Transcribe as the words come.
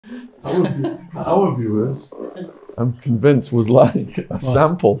Our viewers, I'm convinced, would like a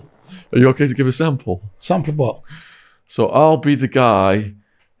sample. Are you okay to give a sample? Sample what? So I'll be the guy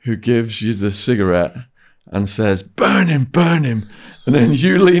who gives you the cigarette and says, burn him, burn him. And then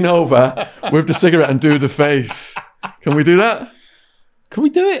you lean over with the cigarette and do the face. Can we do that? Can we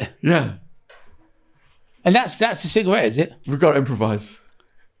do it? Yeah. And that's the cigarette, is it? We've got to improvise.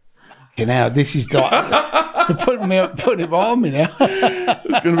 Okay, now this is like you're putting it on me now.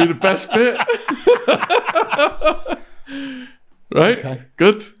 It's going to be the best bit. Right? Okay.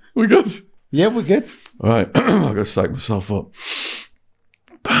 Good? We good? Yeah, we're good. All right. I've got to psych myself up.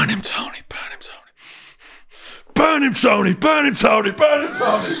 Burn him, Tony. Burn him, Tony. Burn him, Tony. Burn him, Tony. Burn him,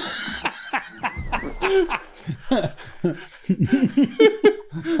 Tony.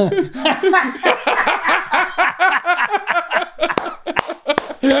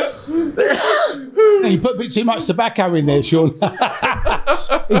 You put a bit too much tobacco in there, Sean. Is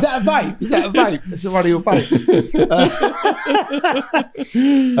that a vape? Is that a vape? That's one of your vapes.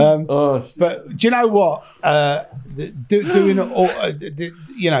 But do you know what? Doing all,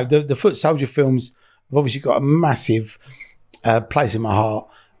 you know, the Foot Soldier films have obviously got a massive place in my heart.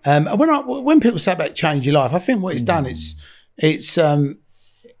 And when people say about change your life, I think what it's done, it's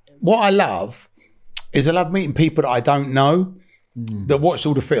what I love is I love meeting people that I don't know that watched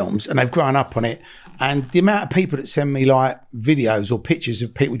all the films and they've grown up on it. And the amount of people that send me like videos or pictures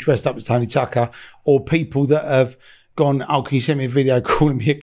of people dressed up as Tony Tucker, or people that have gone, oh, can you send me a video calling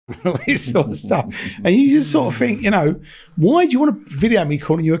me a all this sort of stuff. And you just sort of think, you know, why do you want to video me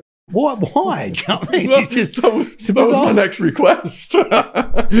calling you a why? Do you know what I mean? Well, it's just, that was my next request.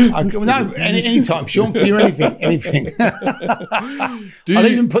 No, anytime, Sean, for you, anything. I'll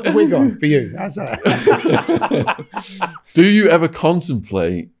even put the wig on for you. How's that? Do you ever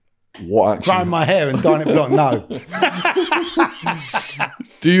contemplate what actually... Growing my hair and dyeing it blonde? No.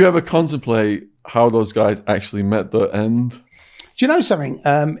 Do you ever contemplate how those guys actually met the end? Do you know something?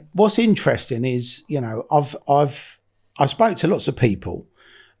 What's interesting is, you know, I spoke to lots of people.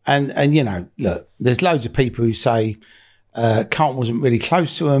 And you know, look, there's loads of people who say Carlton wasn't really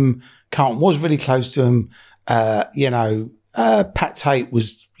close to him. Carlton was really close to him. You know, Pat Tate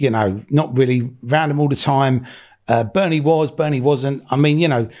was, you know, not really around him all the time. Bernie was, Bernie wasn't. I mean, you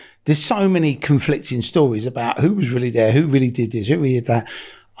know, there's so many conflicting stories about who was really there, who really did this, who really did that.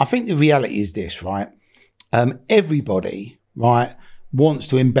 I think the reality is this, right? Everybody, right, wants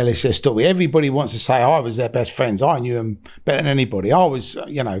to embellish their story. Everybody wants to say, I was their best friends. I knew them better than anybody. I was,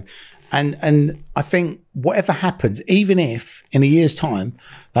 you know, and I think whatever happens, even if in a year's time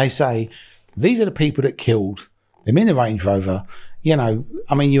they say, these are the people that killed them in the Range Rover, you know,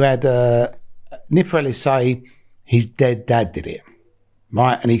 I mean, you had Nipper Ellis say his dead dad did it,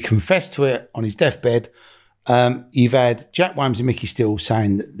 right? And he confessed to it on his deathbed. You've had Jack Williams and Mickey Steele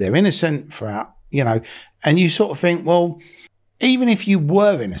saying that they're innocent throughout, you know, and you sort of think, well, even if you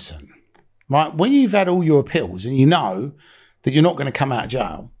were innocent, right, when you've had all your appeals and you know that you're not going to come out of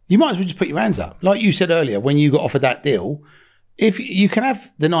jail, you might as well just put your hands up. Like you said earlier, when you got offered that deal, if you can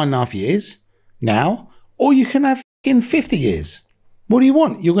have the 9.5 years now, or you can have in 50 years. What do you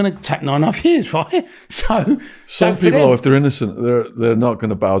want? You're going to take 9.5 years, right? So some people, if they're innocent, they're not going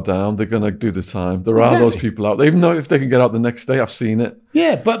to bow down. They're going to do the time. There are those people out there, even though if they can get out the next day. I've seen it.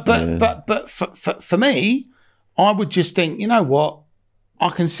 Yeah, but for me, I would just think, you know what? I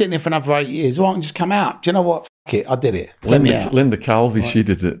can sit in there for another 8 years, or I can just come out. Do you know what? F it, I did it. Linda Calvi, right. She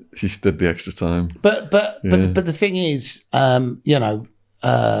did it. She did the extra time. But the thing is, you know,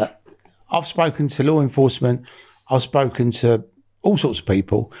 I've spoken to law enforcement. I've spoken to all sorts of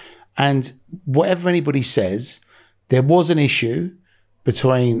people, and whatever anybody says, there was an issue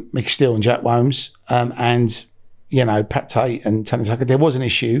between Mick Steele and Jack Williams, and you know, Pat Tate and Tony Tucker. There was an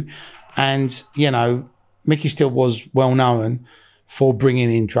issue, and you know, Mickey Steele was well known for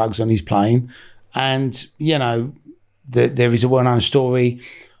bringing in drugs on his plane, and you know, there is a well-known story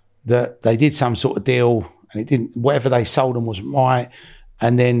that they did some sort of deal, and it didn't. Whatever they sold them wasn't right,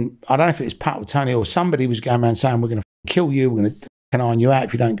 and then I don't know if it was Pat or Tony or somebody was going around saying, "We're going to kill you. We're going to iron you out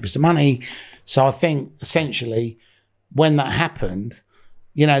if you don't give us the money." So I think essentially, when that happened,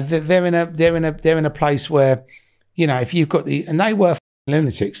 you know, they're in a place where, you know, if you've got and they were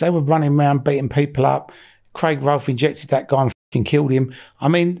lunatics. They were running around beating people up. Craig Rolfe injected that guy and fucking killed him. I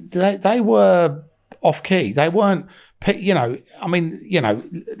mean, they were off key. They weren't, you know, I mean, you know,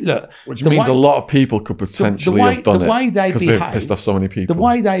 look. Which means a lot of people could potentially have done it because they pissed off so many people. The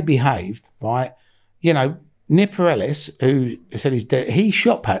way they behaved, right, you know, Nipper Ellis, who said he's dead, he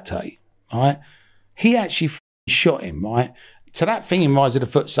shot Pat Tate, right? He actually shot him, right? So that thing in Rise of the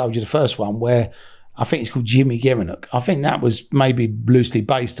Footsoldier, the first one, where I think it's called Jimmy Germinuk. I think that was maybe loosely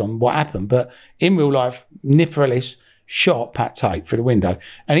based on what happened. But in real life, Nipper Ellis shot Pat Tate through the window.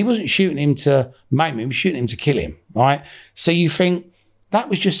 And he wasn't shooting him to maim him, he was shooting him to kill him, right? So you think that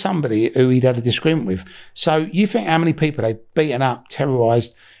was just somebody who he'd had a disagreement with. So you think how many people they've beaten up,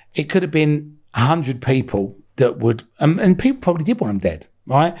 terrorised. It could have been 100 people that would, and people probably did want them dead,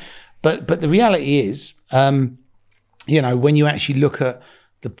 right? But the reality is, you know, when you actually look at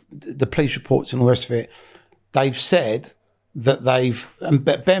the police reports and all the rest of it, they've said that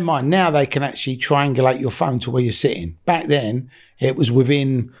but bear in mind, now they can actually triangulate your phone to where you're sitting. Back then, it was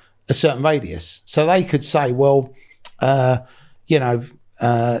within a certain radius. So they could say, well, you know,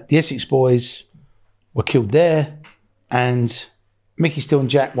 the Essex boys were killed there and Mickey Steele and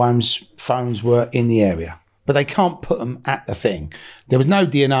Jack Wham's phones were in the area. But they can't put them at the thing. There was no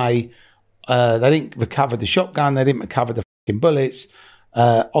DNA. They didn't recover the shotgun. They didn't recover the fucking bullets.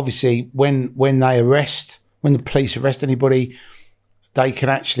 Obviously, when the police arrest anybody, they can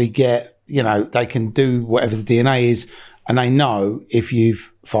actually get, you know, they can do whatever the DNA is, and they know if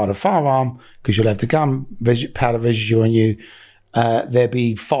you've fired a firearm, because you'll have the gun powder residue on you, there'll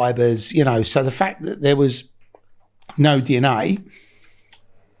be fibres, you know. So the fact that there was no DNA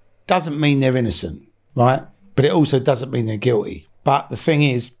doesn't mean they're innocent, right? But it also doesn't mean they're guilty. But the thing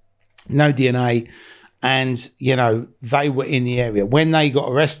is, no DNA, and, you know, they were in the area. When they got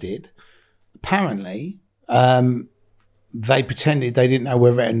arrested, apparently, they pretended they didn't know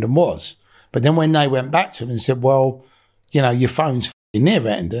where Rettendon was. But then when they went back to him and said, well, you know, your phone's near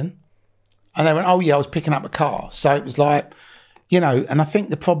Rettendon, and they went, oh yeah, I was picking up a car. So it was like, you know, and I think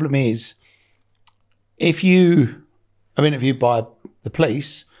the problem is, if you are interviewed by the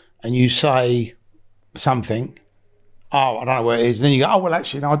police and you say something, oh, I don't know where it is, and then you go, oh, well,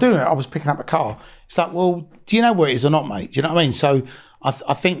 actually, no, I do know, I was picking up a car. It's like, well, do you know where it is or not, mate? Do you know what I mean? So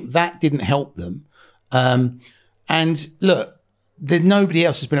I think that didn't help them. And look, nobody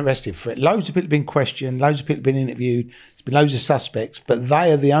else has been arrested for it. Loads of people have been questioned, loads of people have been interviewed, there's been loads of suspects, but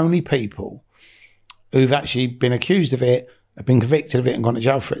they are the only people who've actually been accused of it, have been convicted of it and gone to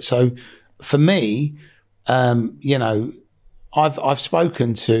jail for it. So for me, you know, I've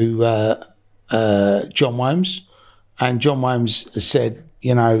spoken to John Whames, and John Whames has said,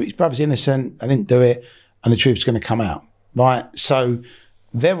 you know, his brother's innocent, they didn't do it, and the truth's going to come out, right? So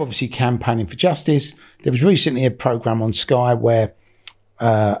they're obviously campaigning for justice. There was recently a programme on Sky where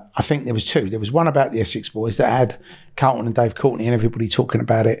I think there was two. There was one about the Essex boys that had Carlton and Dave Courtney and everybody talking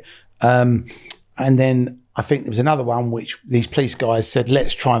about it. And then I think there was another one which these police guys said,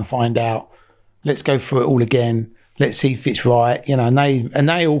 let's try and find out. Let's go through it all again. Let's see if it's right. You know, and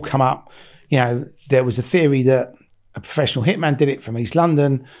they all come up. You know, there was a theory that a professional hitman did it from East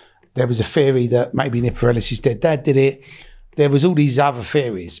London. There was a theory that maybe Nipper Ellis's dead dad did it. There was all these other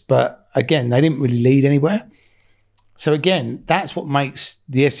theories, but again, they didn't really lead anywhere. So again, that's what makes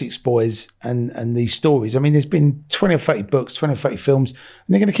the Essex boys and these stories. I mean, there's been 20 or 30 books, 20 or 30 films, and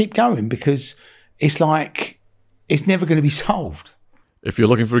they're going to keep going because it's like, it's never going to be solved. If you're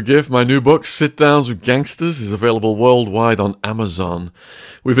looking for a gift, my new book, Sit Downs with Gangsters, is available worldwide on Amazon.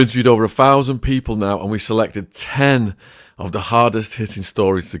 We've interviewed over 1,000 people now, and we selected 10 of the hardest hitting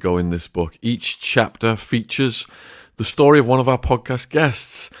stories to go in this book. Each chapter features the story of one of our podcast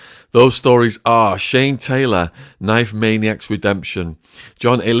guests. Those stories are Shane Taylor, Knife Maniac's Redemption;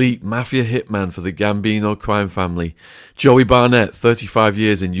 John Elite, Mafia Hitman for the Gambino crime family; Joey Barnett, 35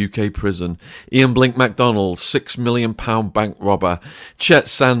 years in UK prison; Ian Blink MacDonald, £6 million bank robber; Chet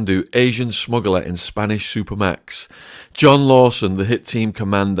Sandu, Asian smuggler in Spanish Supermax; John Lawson, the hit team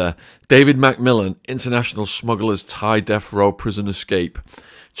commander; David Macmillan, international smuggler's Thai death row prison escape;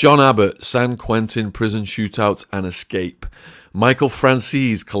 John Abbott, San Quentin prison shootouts and escape; Michael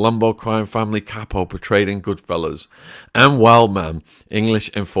Francis, Colombo crime family capo portrayed in Goodfellas; and Wildman,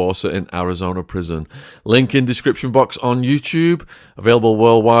 English enforcer in Arizona prison. Link in description box on YouTube, available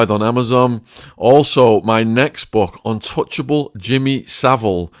worldwide on Amazon. Also, my next book, Untouchable Jimmy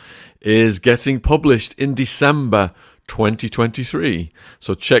Savile, is getting published in December 2023.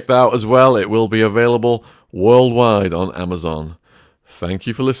 So check that out as well. It will be available worldwide on Amazon. Thank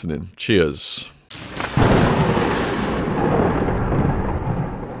you for listening. Cheers.